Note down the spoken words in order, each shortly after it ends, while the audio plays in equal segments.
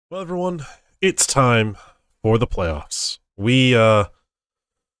Well, everyone, it's time for the playoffs. We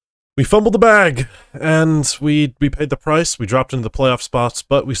fumbled the bag, and we paid the price. We dropped into the playoff spots,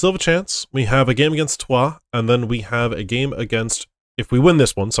 but we still have a chance. We have a game against Troyes, and then we have a game against... If we win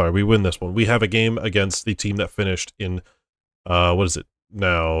this one, we win this one, we have a game against the team that finished in, what is it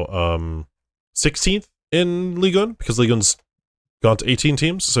now, 16th in Ligue 1, because Ligue 1's gone to 18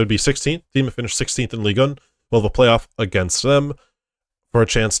 teams, so it'd be 16th. Team that finished 16th in Ligue 1 will have a playoff against them for a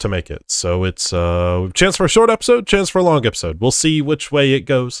chance to make it. So it's a chance for a short episode, chance for a long episode. We'll see which way it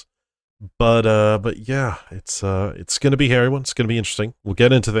goes. But yeah, it's gonna be a hairy one. It's gonna be interesting. We'll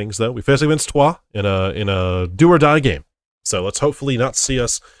get into things though. We face against Troyes in a do or die game. So let's hopefully not see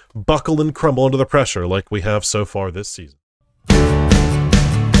us buckle and crumble under the pressure like we have so far this season.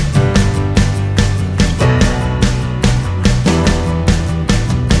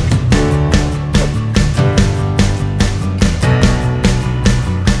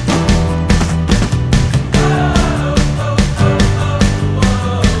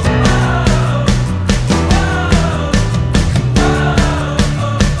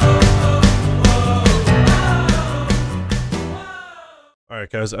 Alright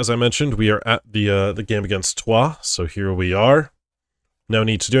guys, as I mentioned, we are at the game against Troyes, so here we are. No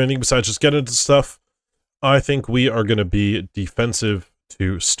need to do anything besides just get into stuff. I think we are going to be defensive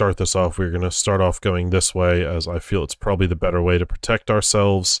to start this off. We're going to start off going this way, as I feel it's probably the better way to protect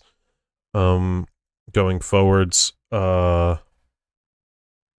ourselves going forwards. No,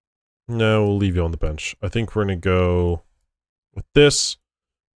 we'll leave you on the bench. I think we're going to go with this.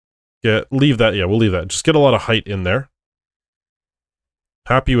 Leave that, yeah, we'll leave that. Just get a lot of height in there.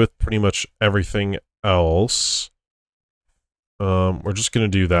 Happy with pretty much everything else. We're just gonna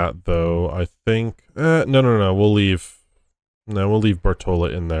do that though. I think. No. We'll leave. No, we'll leave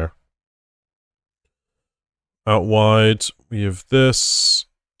Bartola in there. Out wide, we have this.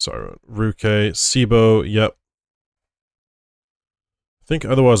 Sorry, Ruke, Sibo. Yep. I think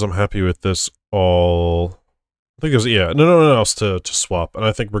otherwise I'm happy with this all. I think there's no one else to swap, and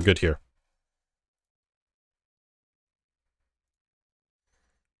I think we're good here.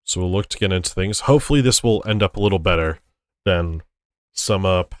 So we'll look to get into things. Hopefully this will end up a little better than some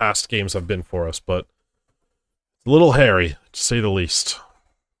past games have been for us, but it's a little hairy, to say the least.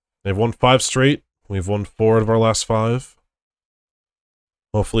 They've won 5 straight. We've won 4 out of our last 5.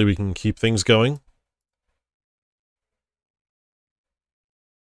 Hopefully we can keep things going.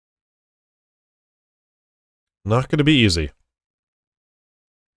 Not going to be easy.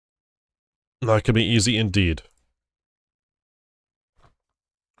 Not going to be easy indeed.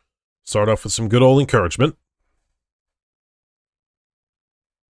 Start off with some good old encouragement.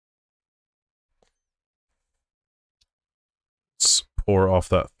 Let's pour off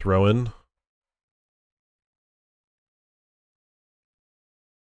that throw-in.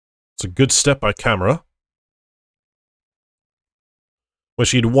 It's a good step by Camera.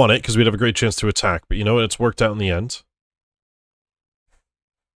 Wish he'd won it, because we'd have a great chance to attack, but you know what? It's worked out in the end.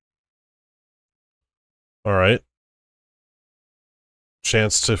 Alright.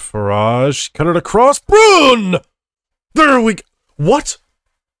 Chance to Farage. Cut it across. Brune! There we go. What?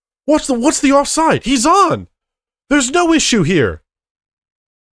 What's the offside? He's on! There's no issue here.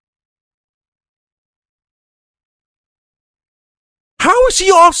 How is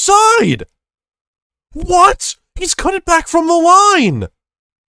he offside? What? He's cut it back from the line.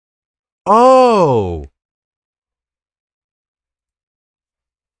 Oh.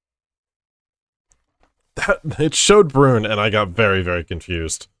 It showed Brune, and I got very, very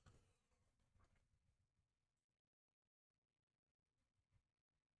confused.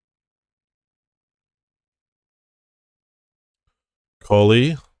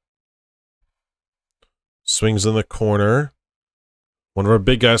 Coley. Swings in the corner. One of our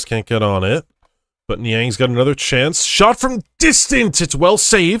big guys can't get on it. But Niang's got another chance. Shot from distance! It's well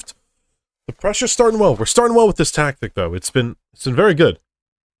saved. The pressure's starting well. We're starting well with this tactic, though. It's been very good.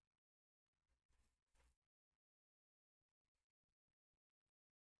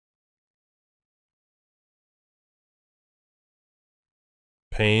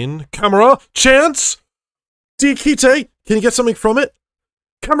 Payne. Camera. Chance! Diakite. Can you get something from it?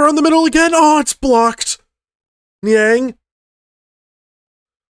 Camera in the middle again. Oh, it's blocked. Niang.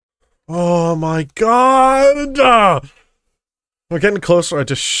 Oh my god. We're getting closer. I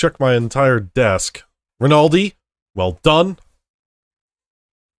just shook my entire desk. Rinaldi. Well done.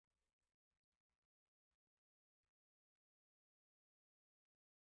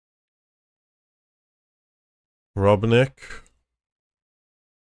 Robnik.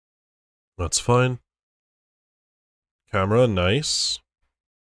 That's fine. Camera, nice.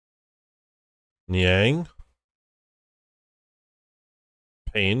 Niang.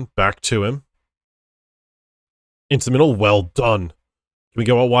 Payne, back to him. Into the middle, well done. Can we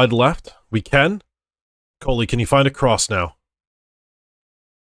go out wide left? We can. Coley, can you find a cross now?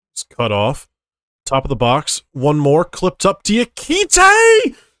 It's cut off. Top of the box. One more, clipped up.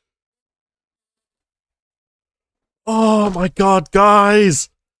 Diakite! Oh my god, guys!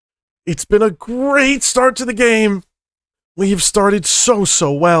 It's been a great start to the game! We've started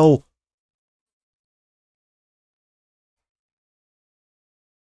so well.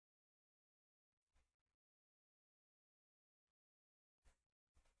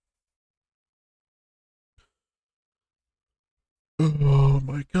 Oh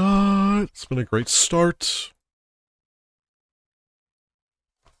my god, it's been a great start.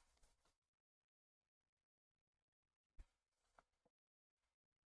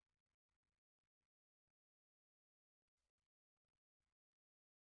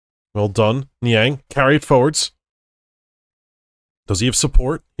 Well done. Niang, carry it forwards. Does he have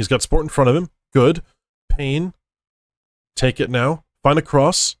support? He's got support in front of him. Good. Payne. Take it now. Find a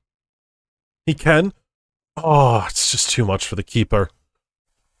cross. He can. Oh, it's just too much for the keeper.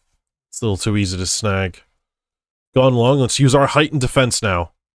 It's a little too easy to snag. Gone long. Let's use our height in defense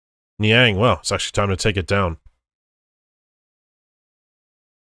now. Niang, well, it's actually time to take it down.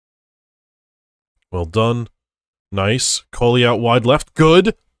 Well done. Nice. Coley out wide left.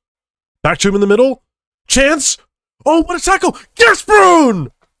 Good. Back to him in the middle. Chance. Oh, what a tackle. Yes,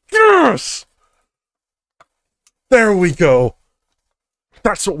 Brune! Yes! There we go.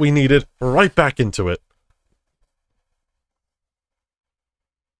 That's what we needed. Right back into it.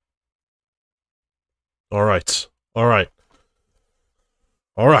 All right. All right.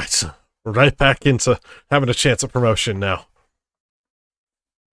 All right. Right back into having a chance at promotion now.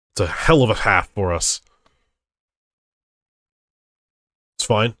 It's a hell of a half for us. It's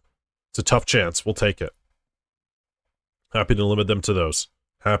fine. It's a tough chance. We'll take it. Happy to limit them to those.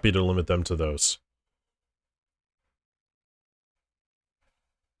 Happy to limit them to those.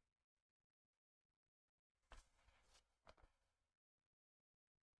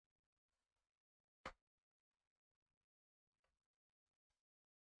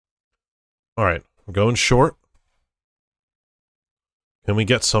 Alright, I'm going short. Can we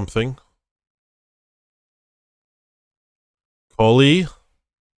get something? Coley.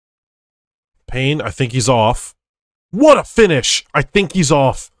 Payne, I think he's off. What a finish! I think he's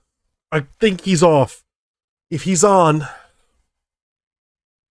off. I think he's off. If he's on...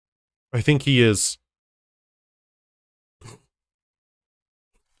 I think he is.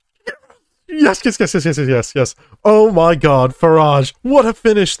 Yes, yes, yes, yes, yes, yes, yes. Oh my god, Farage. What a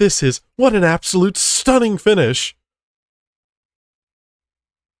finish this is. What an absolute stunning finish.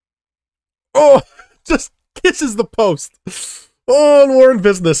 Oh, just kisses the post. Oh, and we're in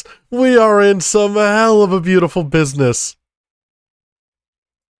business. We are in some hell of a beautiful business.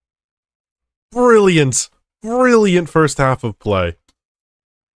 Brilliant. Brilliant first half of play.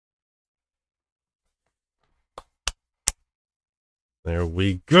 There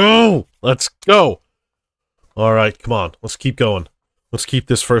we go. Let's go. All right, come on. Let's keep going. Let's keep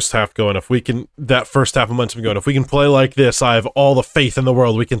this first half going. If we can, that first half momentum going. If we can play like this, I have all the faith in the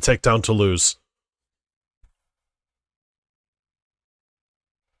world we can take down Toulouse.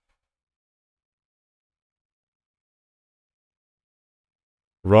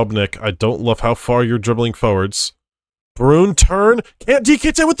 Robnik, I don't love how far you're dribbling forwards. Brune, turn. Can't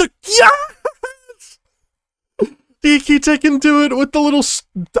DKT with the... Yes! DKT can do it with the little...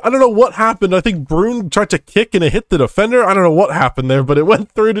 I don't know what happened. I think Brune tried to kick and it hit the defender. I don't know what happened there, but it went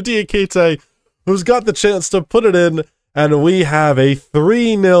through to DKT, who's got the chance to put it in, and we have a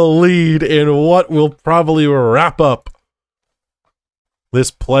 3-0 lead in what will probably wrap up this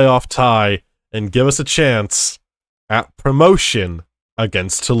playoff tie and give us a chance at promotion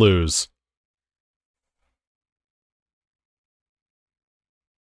against Toulouse.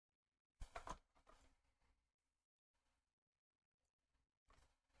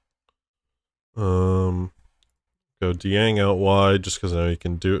 Go Diang out wide, just because I know you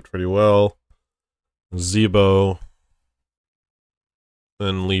can do it pretty well. Zebo.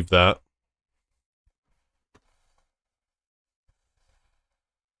 Then leave that.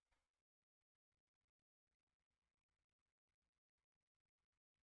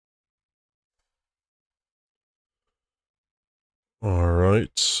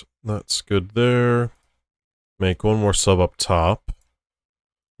 Alright, that's good there. Make one more sub up top.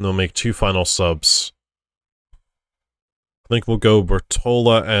 And they'll make 2 final subs. I think we'll go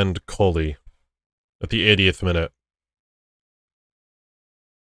Bertola and Coley at the 80th minute.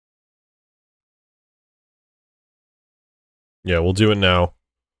 Yeah, we'll do it now.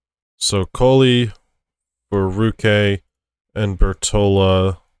 So Coley for Ruke and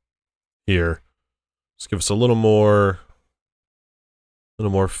Bertola here. Just give us a little more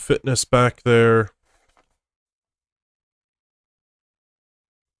fitness back there.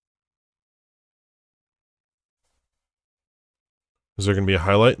 Is there going to be a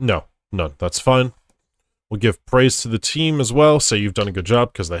highlight? No, none. That's fine. We'll give praise to the team as well. Say you've done a good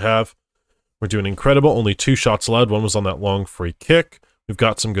job, because they have. We're doing incredible. Only 2 shots allowed. One was on that long free kick. We've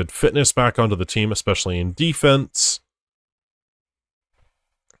got some good fitness back onto the team, especially in defense.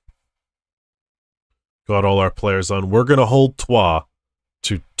 Got all our players on. We're going to hold Troyes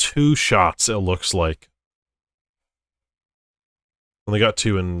to 2 shots, it looks like. Only got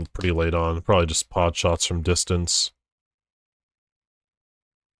 2 in pretty late on. Probably just pod shots from distance.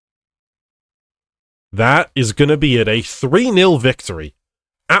 That is going to be it. A 3-0 victory.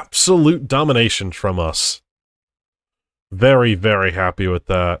 Absolute domination from us. Very, very happy with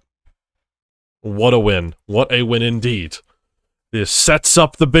that. What a win. What a win indeed. This sets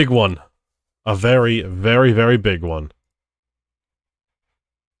up the big one. A very, very, very big one.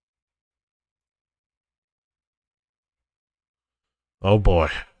 Oh boy.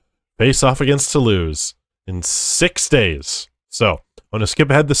 Face off against Toulouse in 6 days. So, I'm going to skip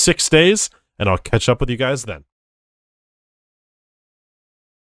ahead the 6 days, and I'll catch up with you guys then.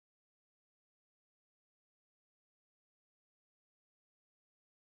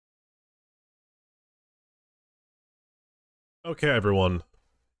 Okay, everyone.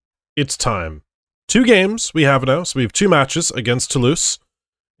 It's time. 2 games we have now, so we have 2 matches against Toulouse.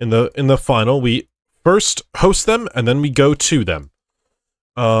 In the final, we first host them, and then we go to them.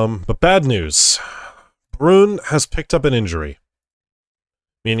 But bad news. Brune has picked up an injury,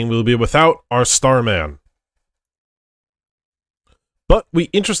 meaning we'll be without our star man. But we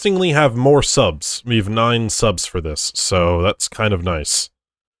interestingly have more subs. We have 9 subs for this, so that's kind of nice.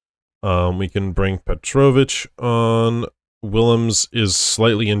 We can bring Petrovic on. Willems is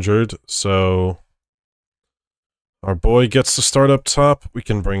slightly injured, so our boy gets to start up top. We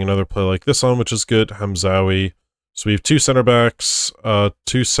can bring another player like this on, which is good. Hamzawi. So we have 2 center backs,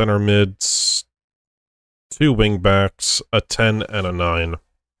 2 center mids, 2 wing backs, a 10 and a 9.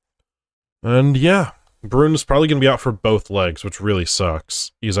 And yeah, Brune's probably going to be out for both legs, which really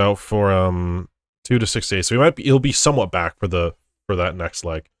sucks. He's out for 2 to 6 days, so he'll be somewhat back for that next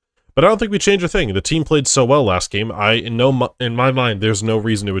leg. But I don't think we change a thing. The team played so well last game. In my mind, there's no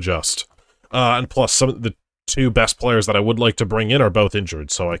reason to adjust. And plus, some of the 2 best players that I would like to bring in are both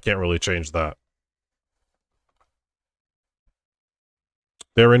injured, so I can't really change that.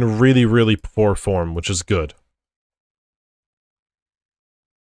 They're in really, really poor form, which is good.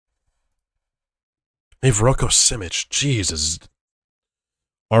 They have Rocco Simic. Jesus.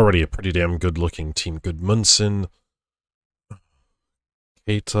 Already a pretty damn good-looking team. Good Munson.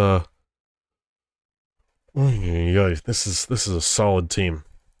 Keita. Yeah, this is a solid team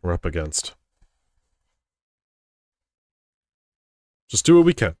we're up against. Just do what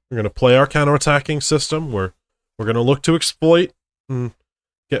we can. We're going to play our counter-attacking system. We're going to look to exploit and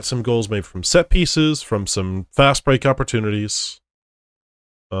get some goals made from set pieces, from some fast break opportunities.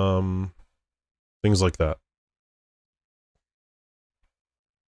 Things like that.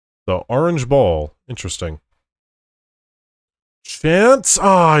 The orange ball. Interesting. Chance?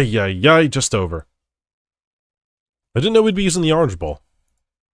 Ah, yeah, just over. I didn't know we'd be using the orange ball.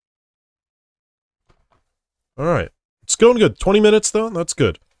 Alright. It's going good. 20 minutes, though? That's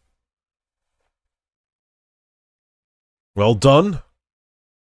good. Well done.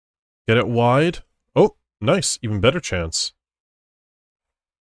 Get it wide. Oh, nice. Even better chance.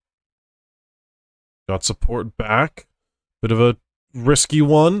 Got support back. Bit of a risky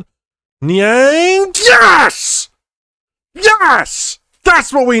one. Niang! Yes! Yes!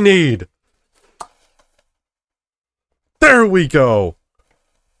 That's what we need! There we go!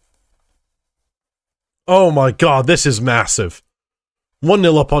 Oh my god, this is massive.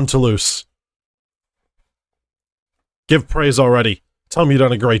 1-0 up on Toulouse. Give praise already. Tell me you've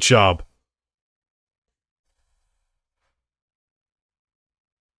done a great job.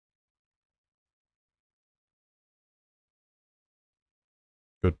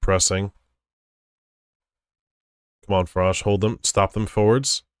 Good pressing. Come on, Frosh. Hold them. Stop them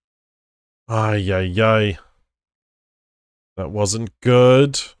forwards. Ay. That wasn't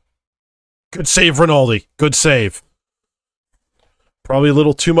good. Good save, Rinaldi. Good save. Probably a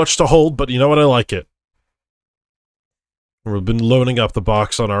little too much to hold, but you know what? I like it. We've been loading up the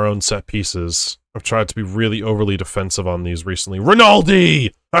box on our own set pieces. I've tried to be really overly defensive on these recently.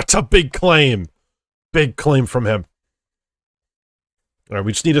 Rinaldi! That's a big claim. Big claim from him. Alright,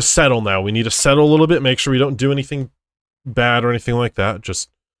 we just need to settle now. We need to settle a little bit, make sure we don't do anything bad or anything like that. Just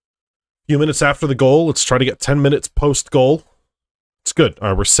Few minutes after the goal, let's try to get 10 minutes post-goal. It's good. All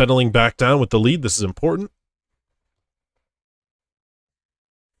right, we're settling back down with the lead. This is important.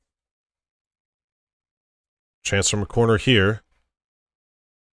 Chance from a corner here.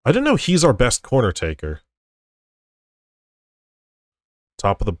 I didn't know he's our best corner taker.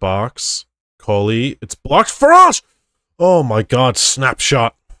 Top of the box. Coley. It's blocked for us! Oh my god,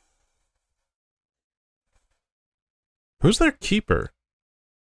 snapshot. Who's their keeper?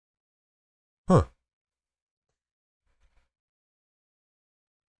 Huh.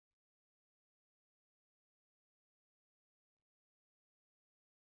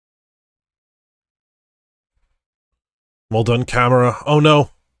 Well done, camera. Oh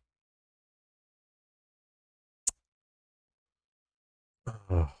no.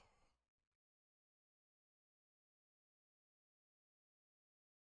 Oh.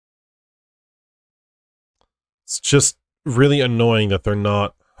 It's just really annoying that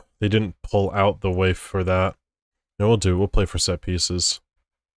they didn't pull out the way for that. No, we'll do. We'll play for set pieces.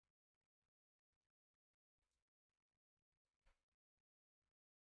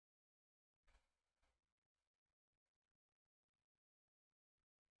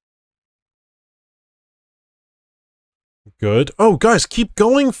 Good. Oh, guys, keep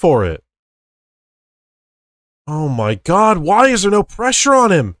going for it. Oh my god, why is there no pressure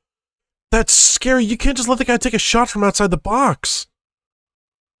on him? That's scary. You can't just let the guy take a shot from outside the box.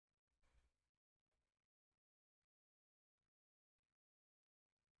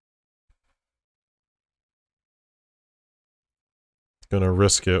 Gonna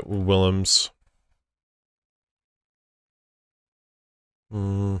risk it. Willems.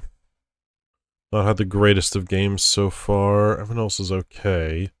 Not had the greatest of games so far. Everyone else is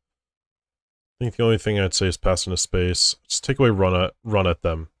okay. I think the only thing I'd say is pass into space. Just take away run at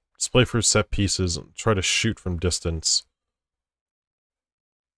them. Just play for set pieces and try to shoot from distance.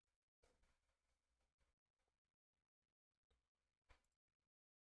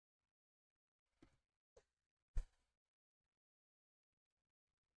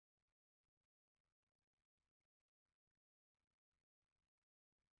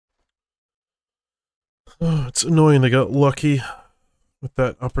 Oh, it's annoying they got lucky with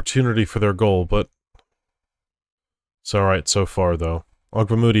that opportunity for their goal, but it's alright so far, though.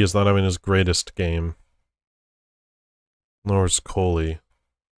 Ogbamoudi is not having his greatest game. Nor is Coley.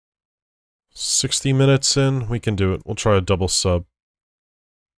 60 minutes in, we can do it. We'll try a double sub.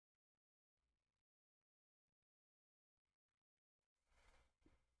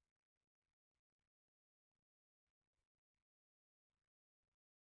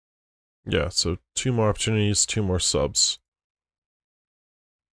 Yeah, so 2 more opportunities, 2 more subs.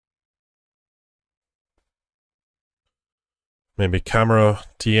 Maybe Camera,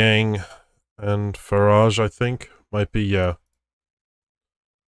 Dieng, and Farage, I think. Might be, yeah. I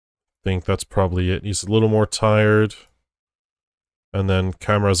think that's probably it. He's a little more tired. And then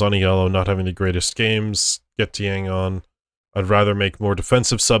Camera's on a yellow, not having the greatest games. Get Dieng on. I'd rather make more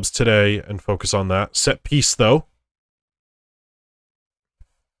defensive subs today and focus on that. Set piece, though.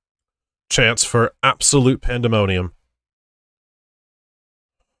 Chance for absolute pandemonium.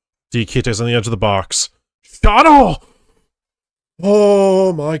 Diakite's on the edge of the box. Shot!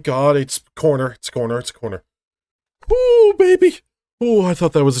 Oh my god, it's corner, it's corner, it's corner. Ooh, baby! Oh, I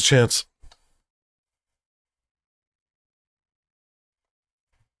thought that was a chance.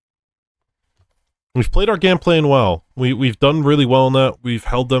 We've played our game plan well. We've done really well in that. We've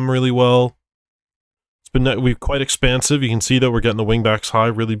held them really well. We're quite expansive. You can see that we're getting the wingbacks high,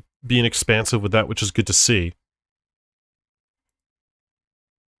 really being expansive with that, which is good to see.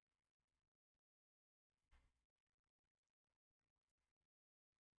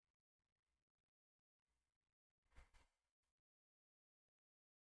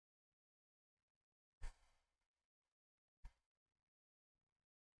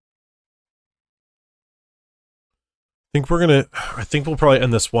 I think we'll probably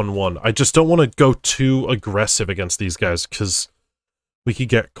end this 1-1. I just don't want to go too aggressive against these guys, because we could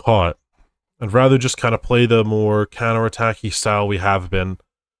get caught. I'd rather just kind of play the more counter-attacky style we have been.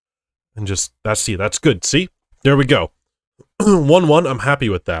 And just, that's good. See? There we go. 1-1, I'm happy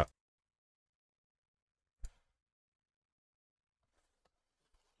with that.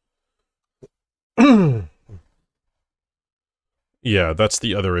 Yeah, that's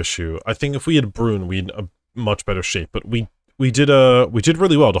the other issue. I think if we had Bruin, we'd a much better shape. But we did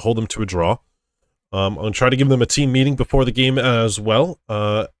really well to hold them to a draw. I'm gonna try to give them a team meeting before the game as well,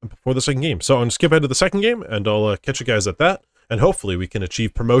 before the second game. So I'm gonna skip ahead to the second game, and I'll catch you guys at that. And hopefully we can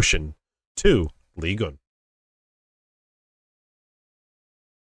achieve promotion to Ligue.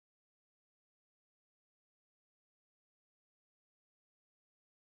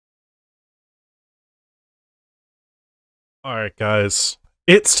 Alright, guys.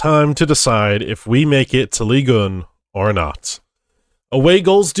 It's time to decide if we make it to Ligue 1 or not. Away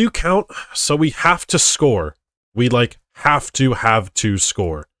goals do count, so we have to score. We, have to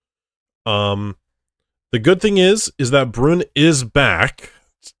score. The good thing is that Brun is back,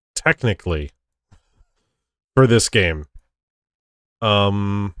 technically, for this game.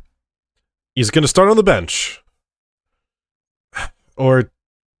 He's gonna start on the bench. Or,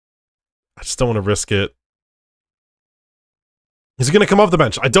 I just don't want to risk it. He's gonna come off the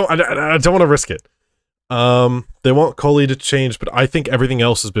bench. I don't want to risk it. They want Coley to change, but I think everything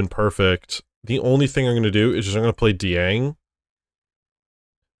else has been perfect. The only thing I'm gonna do is I'm gonna play Dieng.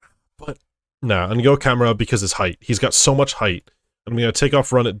 But nah, I'm gonna go Camera because his height. He's got so much height. I'm gonna take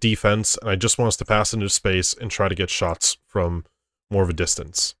off run at defense, and I just want us to pass into space and try to get shots from more of a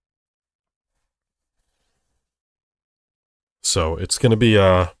distance. So it's gonna be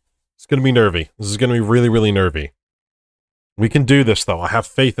nervy. This is gonna be really, really nervy. We can do this, though. I have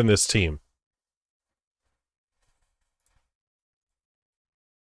faith in this team.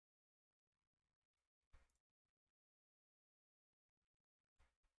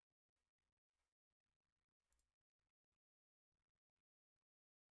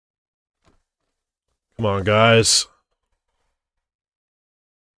 Come on, guys.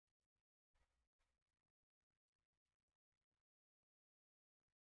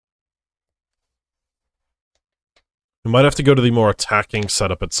 We might have to go to the more attacking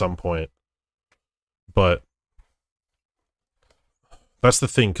setup at some point. But that's the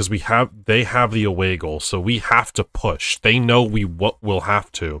thing, because they have the away goal, so we have to push. They know we'll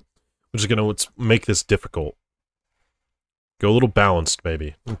have to, which is going to make this difficult. Go a little balanced,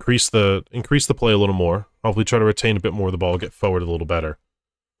 maybe. Increase the play a little more. Hopefully try to retain a bit more of the ball, get forward a little better.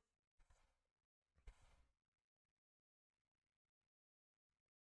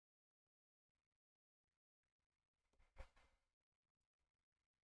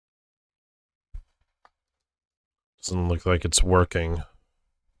 Doesn't look like it's working.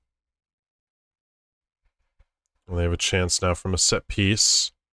 And they have a chance now from a set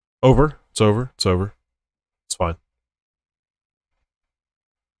piece. Over. It's over. It's over. It's fine.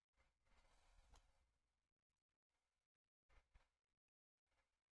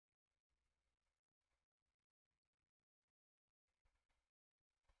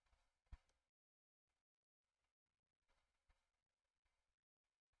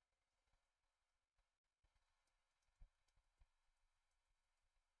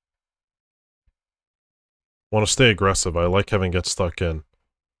 Want to stay aggressive. I like having get stuck in.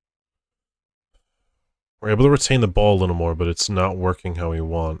 We're able to retain the ball a little more, but it's not working how we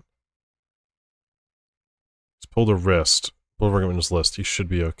want. He's pulled a wrist. Pulled a his list. He should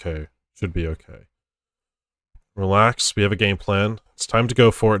be okay. Should be okay. Relax. We have a game plan. It's time to go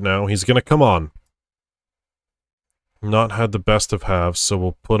for it now. He's going to come on. Not had the best of halves, so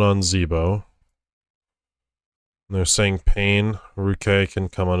we'll put on Zebo. And they're saying Payne, Ruke can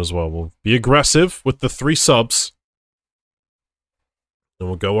come on as well. We'll be aggressive with the 3 subs. And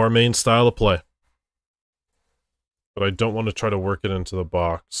we'll go our main style of play. But I don't want to try to work it into the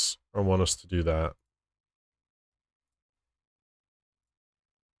box. I want us to do that.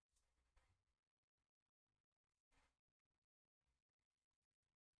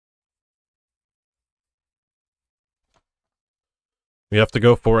 We have to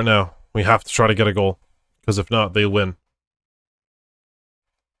go for it now. We have to try to get a goal. Because if not, they win.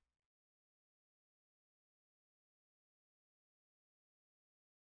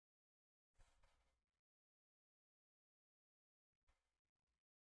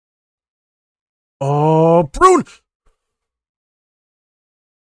 Oh, Brun!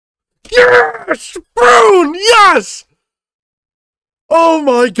 Yes! Brun! Yes! Oh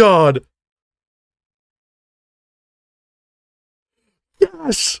my god!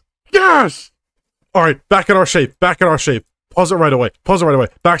 Yes! Yes! Alright, back in our shape. Back in our shape. Pause it right away. Pause it right away.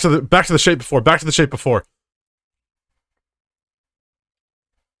 Back to the shape before. Back to the shape before.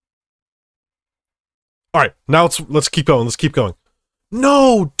 Alright, now let's keep going. Let's keep going.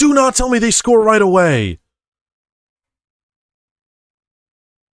 No! Do not tell me they score right away!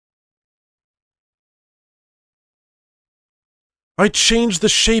 I changed the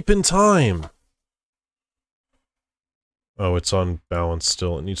shape in time! Oh, it's on balance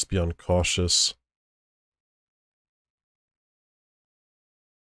still. It needs to be on cautious.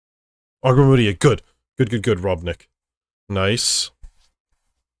 Agramudia, good. Good, good, good, Robnik. Nice.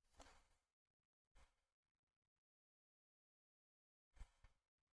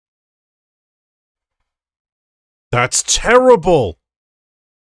 That's terrible!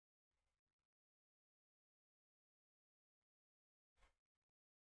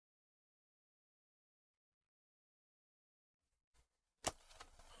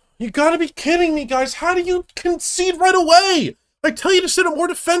 You gotta be kidding me, guys. How do you concede right away? I tell you to sit up more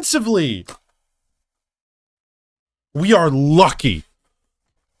defensively. We are lucky.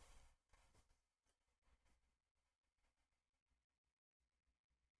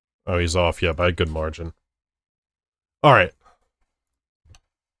 Oh, he's off, yeah, by a good margin. All right.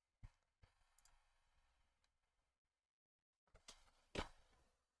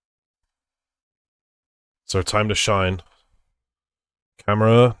 It's our time to shine.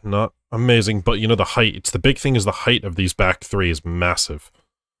 Camera, not amazing, but you know the height. It's the big thing is the height of these back three is massive.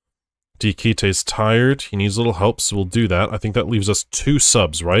 Dikite's tired. He needs a little help, so we'll do that. I think that leaves us 2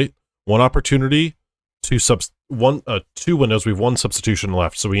 subs, right? 1 opportunity, 2 subs, 2 windows. We have 1 substitution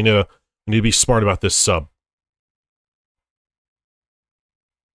left, so we need to be smart about this sub.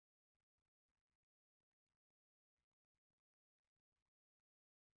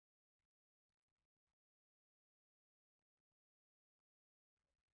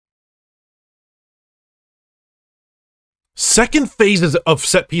 Second phases of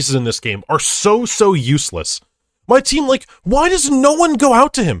set pieces in this game are so useless. My team, like, why does no one go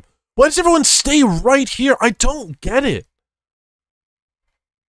out to him? Why does everyone stay right here? I don't get it.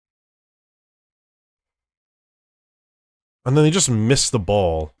 And then they just miss the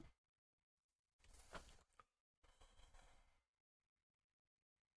ball.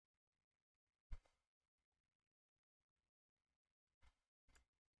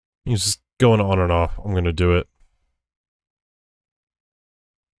 He's just going on and off. I'm gonna do it.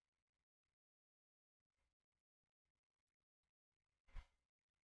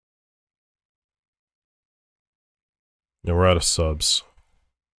 Yeah, we're out of subs.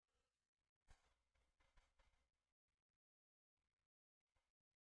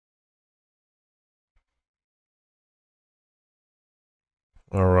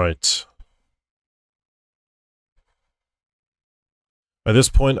 Alright. At this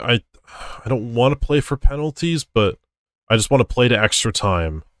point, I don't want to play for penalties, but I just want to play to extra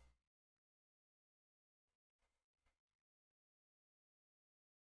time.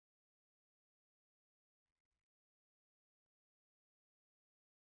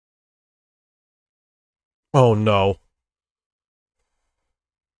 Oh no.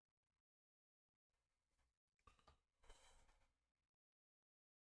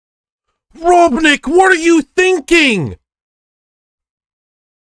 Robnik, what are you thinking?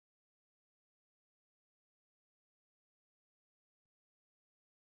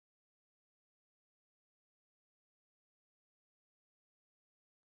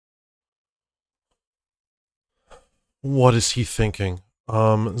 What is he thinking?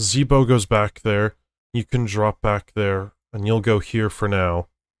 Zebo goes back there. You can drop back there, and you'll go here for now.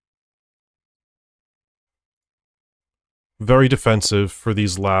 Very defensive for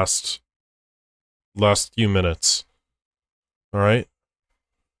these last few minutes. Alright?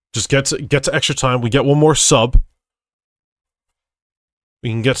 Just get to extra time. We get 1 more sub. We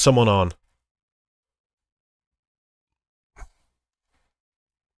can get someone on.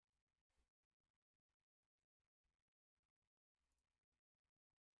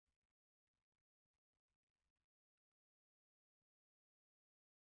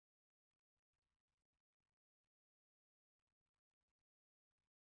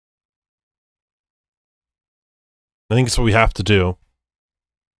 I think it's what we have to do.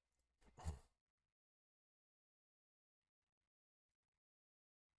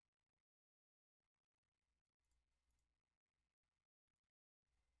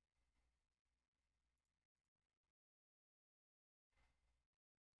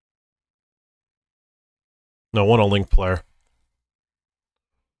 No, one a link player.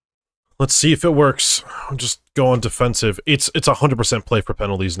 Let's see if it works. I'll just go on defensive. It's 100% play for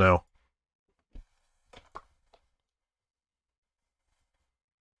penalties now.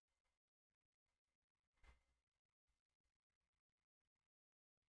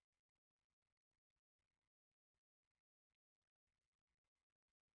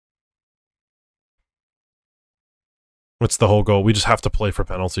 What's the whole goal? We just have to play for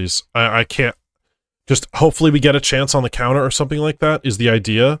penalties. I can't... Just hopefully we get a chance on the counter or something like that is the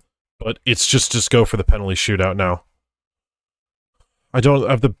idea, but it's just go for the penalty shootout now. I don't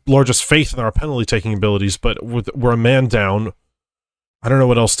have the largest faith in our penalty-taking abilities, but we're a man down. I don't know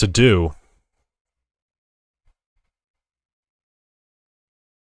what else to do.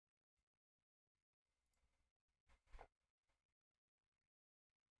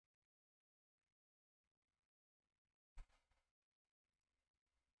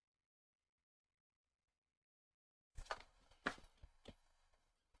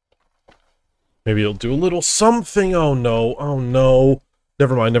 Maybe it'll do a little something. Oh no, oh no.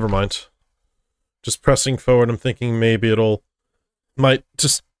 Never mind. Just pressing forward, I'm thinking maybe might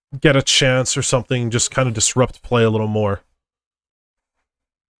just get a chance or something, just kind of disrupt play a little more.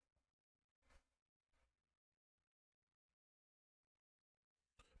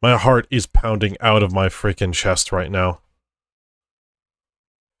 My heart is pounding out of my freaking chest right now.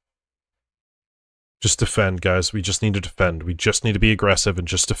 Just defend, guys. We just need to defend. We just need to be aggressive and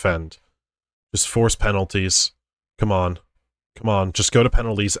just defend. Just force penalties. Come on. Come on. Just go to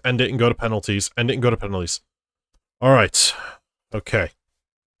penalties. End it and go to penalties. End it and go to penalties. Alright. Okay.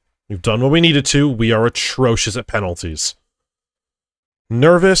 We've done what we needed to. We are atrocious at penalties.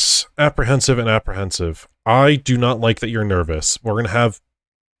 Nervous, apprehensive, and apprehensive. I do not like that you're nervous. We're going to have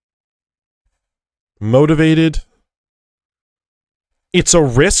motivated. It's a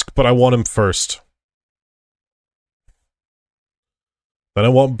risk, but I want him first. Then I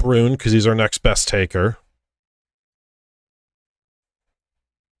want Brune, because he's our next best taker.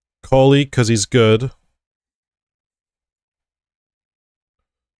 Coley, because he's good.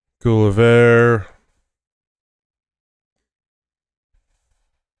 Gulliver.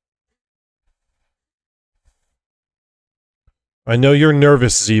 I know you're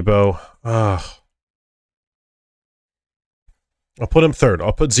nervous, Zebo. I'll put him third.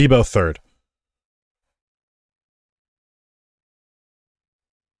 I'll put Zebo third.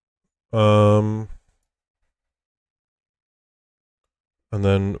 And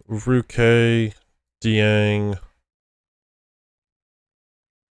then Ruke, Diang.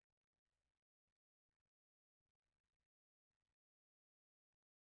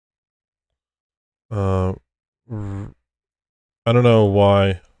 I don't know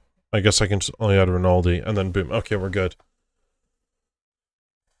why. I guess I can just only add Rinaldi, and then boom. Okay, we're good.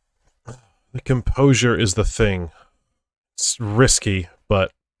 The composure is the thing. It's risky,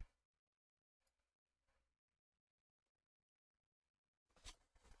 but...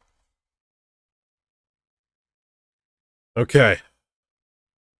 Okay.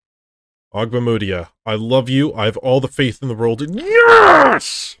 Ogbamudia, I love you. I have all the faith in the world.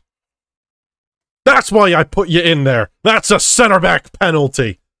 Yes! That's why I put you in there. That's a center-back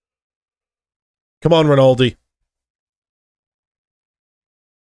penalty. Come on, Rinaldi.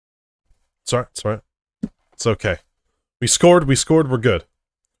 Sorry, sorry. It's okay. We scored, we're good.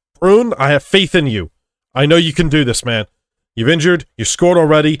 Brune, I have faith in you. I know you can do this, man. You've injured, you scored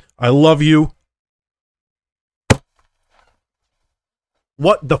already. I love you.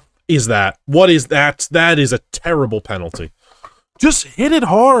 What the f is that? What is that? That is a terrible penalty. Just hit it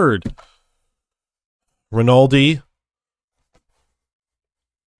hard. Rinaldi.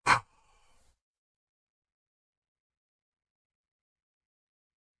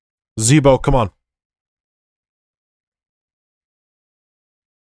 Zebo, come on.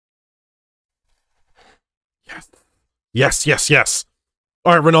 Yes. Yes, yes, yes.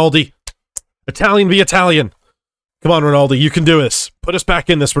 All right, Rinaldi. Italian be Italian. Come on, Rinaldi. You can do this. Put us back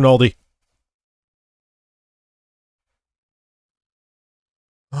in this, Rinaldi.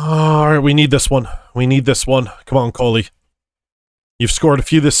 All right, we need this one. We need this one. Come on, Coley. You've scored a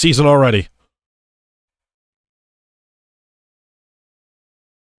few this season already.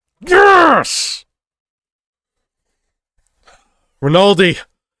 Yes! Rinaldi.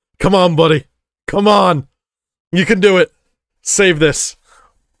 Come on, buddy. Come on. You can do it. Save this.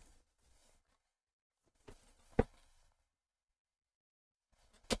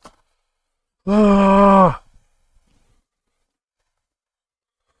 Ah.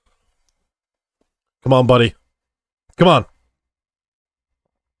 Come on, buddy. Come on.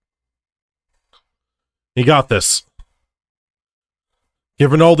 You got this.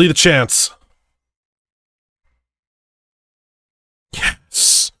 Give Rinaldi the chance.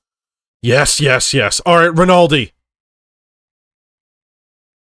 Yes. Yes, yes, yes. All right, Rinaldi.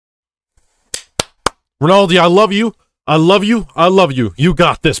 Rinaldi, I love you. I love you. I love you. You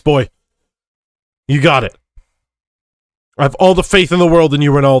got this, boy. You got it. I have all the faith in the world in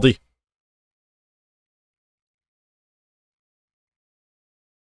you, Rinaldi.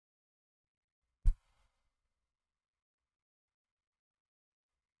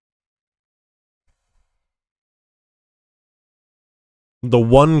 The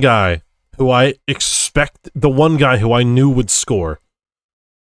one guy who I the one guy who I knew would score,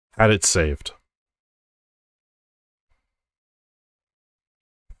 had it saved.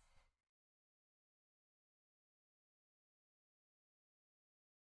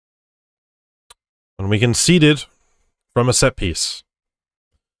 And we conceded from a set piece.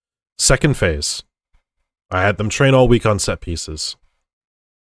 Second phase. I had them train all week on set pieces.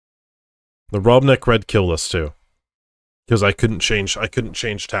 The Robnik red killed us too. Because I couldn't change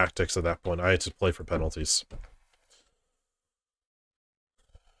tactics at that point. I had to play for penalties.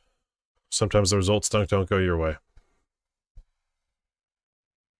 Sometimes the results don't go your way.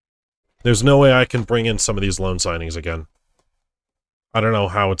 There's no way I can bring in some of these loan signings again. I don't know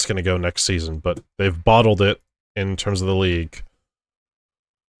how it's going to go next season, but they've bottled it in terms of the league.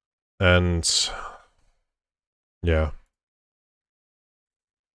 And yeah.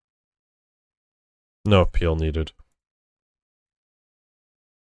 No appeal needed.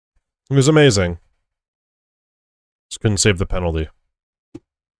 It was amazing. Just couldn't save the penalty.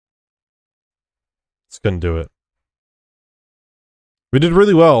 Just couldn't do it. We did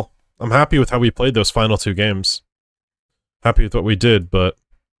really well. I'm happy with how we played those final 2 games. Happy with what we did, but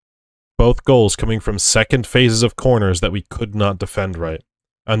both goals coming from second phases of corners that we could not defend right.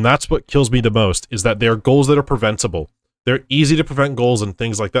 And that's what kills me the most, is that they are goals that are preventable. They're easy to prevent goals and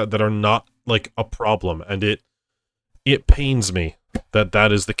things like that that are not, like, a problem. And it pains me that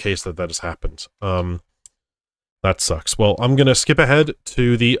that is the case, that has happened. That sucks. Well, I'm going to skip ahead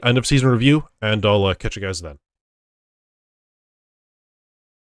to the end of season review, and I'll catch you guys then.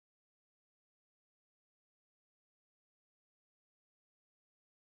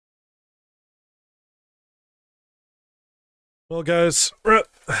 Well, guys, we're at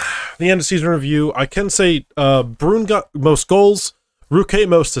the end of season review. I can say Brun got most goals, Ruke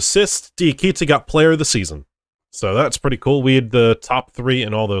most assists, Diakite got player of the season. So that's pretty cool. We had the top 3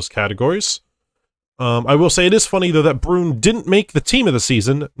 in all those categories. I will say it is funny, though, that Brun didn't make the team of the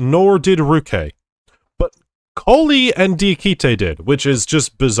season, nor did Ruke. But Coley and Diakite did, which is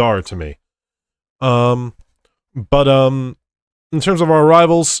just bizarre to me. In terms of our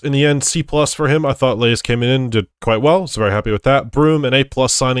rivals, in the end, C+ for him. I thought Leis came in and did quite well, so very happy with that. Broom, an A+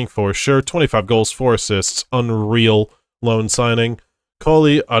 signing for sure. 25 goals, 4 assists. Unreal loan signing.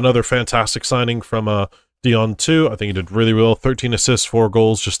 Coley, another fantastic signing from Dion 2. I think he did really well. 13 assists, 4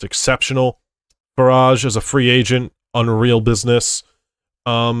 goals, just exceptional. Farage as a free agent, unreal business.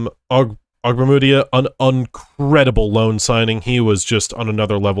 Ogbamudia, an incredible loan signing. He was just on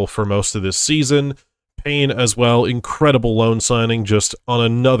another level for most of this season. Payne as well, incredible loan signing, just on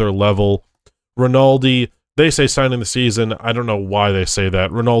another level. Rinaldi, they say signing the season. I don't know why they say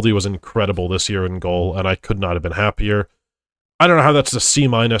that. Rinaldi was incredible this year in goal, and I could not have been happier. I don't know how that's a C-.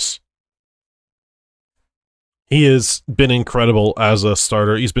 He has been incredible as a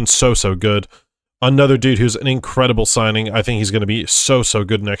starter. He's been so good. Another dude who's an incredible signing. I think he's going to be so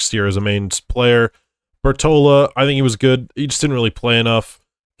good next year as a main player. Bertola, I think he was good. He just didn't really play enough.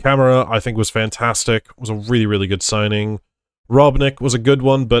 Camera, I think, was fantastic. Was a really good signing. Robnik was a good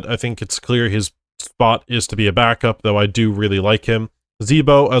one, but I think it's clear his spot is to be a backup, though I do really like him.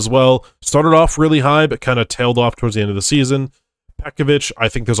 Zebo as well. Started off really high, but kind of tailed off towards the end of the season. Pekovic, I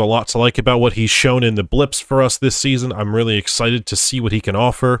think there's a lot to like about what he's shown in the blips for us this season. I'm really excited to see what he can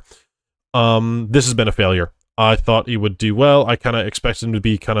offer. This has been a failure. I thought he would do well. I kind of expected him to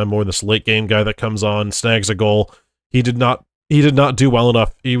be kind of more this late game guy that comes on, snags a goal. He did not do well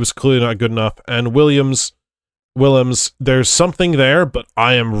enough. He was clearly not good enough. And Willems, there's something there, but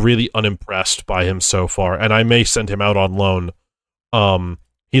I am really unimpressed by him so far. And I may send him out on loan.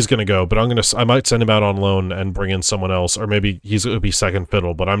 He's gonna go, but I might send him out on loan and bring in someone else, or maybe he's gonna be second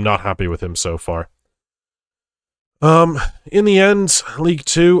fiddle. But I'm not happy with him so far. In the end, League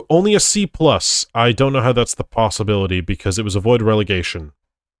 2, only a C+. I don't know how that's the possibility because it was avoid relegation.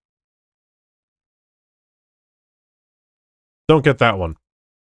 Don't get that one.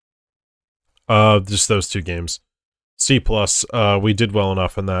 Just those 2 games. C+, we did well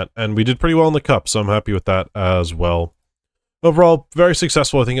enough in that, and we did pretty well in the Cup, so I'm happy with that as well. Overall, very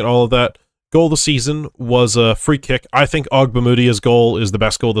successful, I think, in all of that. Goal of the season was a free kick. I think Ogbamudia's goal is the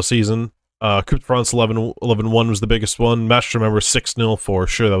best goal of the season. Coupe de France 11-1 was the biggest one. Match to remember 6-0 for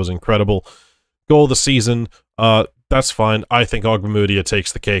sure. That was incredible. Goal of the season, that's fine. I think Ogbamudia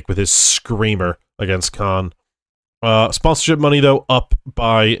takes the cake with his screamer against Khan. Sponsorship money, though, up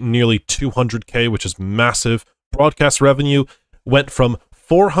by nearly 200k, which is massive. Broadcast revenue went from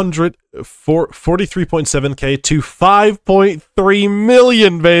 43.7k to 5.3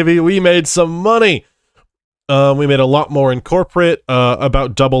 million, baby. We made some money. We made a lot more in corporate,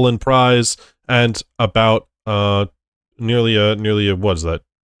 about double in prize, and about nearly what is that?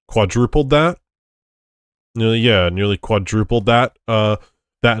 Quadrupled that? Nearly quadrupled that.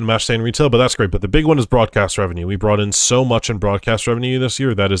 That and match day and retail, but that's great. But the big one is broadcast revenue. We brought in so much in broadcast revenue this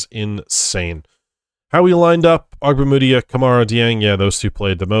year. That is insane. How we lined up, Ogbamudia, Kamara, Dieng, yeah, those 2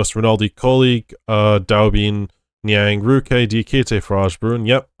 played the most. Rinaldi, Coley, Daubin, Niang, Ruke, Diakite, Farage, Brun.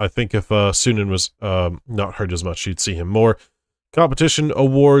 Yep, I think if Sunan was not hurt as much, you'd see him more. Competition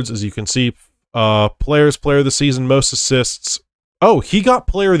awards, as you can see, players, player of the season, most assists. Oh, he got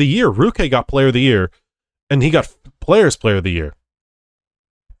player of the year. Ruke got player of the year, and he got players player of the year.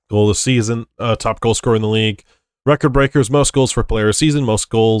 Goal of the season, top goal scorer in the league. Record breakers, most goals for player of the season, most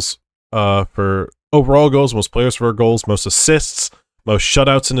goals for overall goals, most players for goals, most assists, most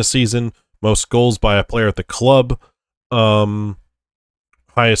shutouts in a season, most goals by a player at the club,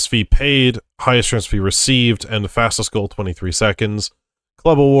 highest fee paid, highest transfer fee received, and the fastest goal 23 seconds.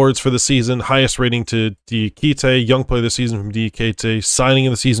 Club awards for the season, highest rating to Diakite, young player of the season from Diakite, signing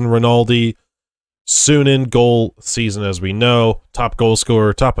of the season Ronaldo, Sunin goal season as we know, top goal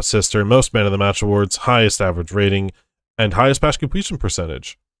scorer, top assister, most man of the match awards, highest average rating, and highest pass completion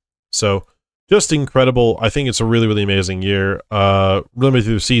percentage. So just incredible. I think it's a really, really amazing year. Really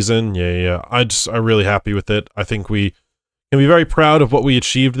through the season, yeah. I'm really happy with it. I think we can be very proud of what we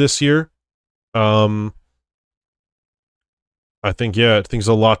achieved this year. I think there's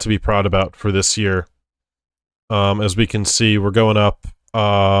a lot to be proud about for this year. As we can see, we're going up.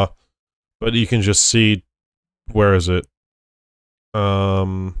 But you can just see, where is it?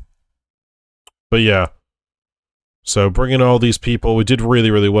 But yeah. So bringing all these people, we did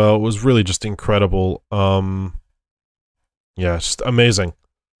really, really well. It was really just incredible. Yeah, just amazing.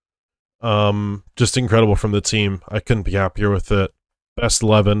 Just incredible from the team. I couldn't be happier with it. Best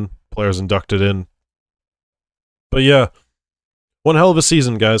 11 players inducted in. But yeah, one hell of a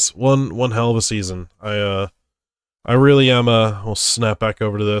season, guys. One hell of a season. I really am, we'll snap back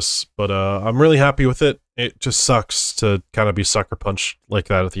over to this, but I'm really happy with it. It just sucks to kind of be sucker punched like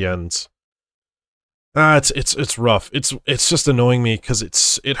that at the end. It's rough. It's just annoying me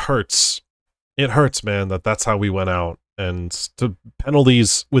because it hurts. It hurts, man, that's how we went out. And to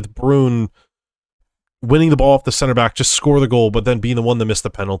penalties with Brune winning the ball off the center back, just score the goal, but then being the one that missed the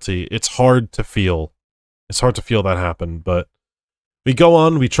penalty. It's hard to feel. It's hard to feel that happen, but we go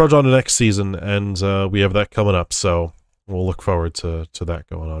on, we trudge on to next season, and we have that coming up, so we'll look forward to that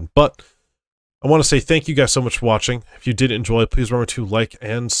going on. But I want to say thank you guys so much for watching. If you did enjoy, please remember to like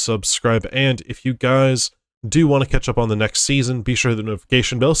and subscribe. And if you guys do want to catch up on the next season, be sure to hit the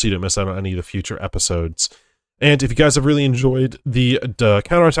notification bell so you don't miss out on any of the future episodes. And if you guys have really enjoyed the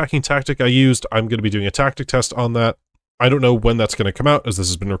counter-attacking tactic I used, I'm going to be doing a tactic test on that. I don't know when that's going to come out, as this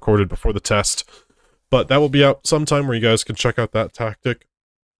has been recorded before the test. But that will be out sometime where you guys can check out that tactic.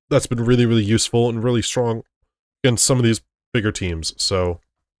 That's been really, really useful and really strong against some of these bigger teams. So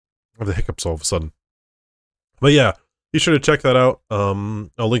I have the hiccups all of a sudden. But yeah, be sure to check that out. I'll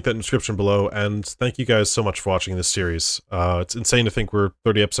link that in the description below. And thank you guys so much for watching this series. It's insane to think we're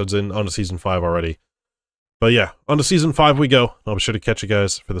 30 episodes in onto Season 5 already. But yeah, onto Season 5 we go. I'll be sure to catch you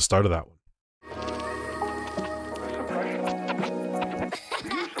guys for the start of that one.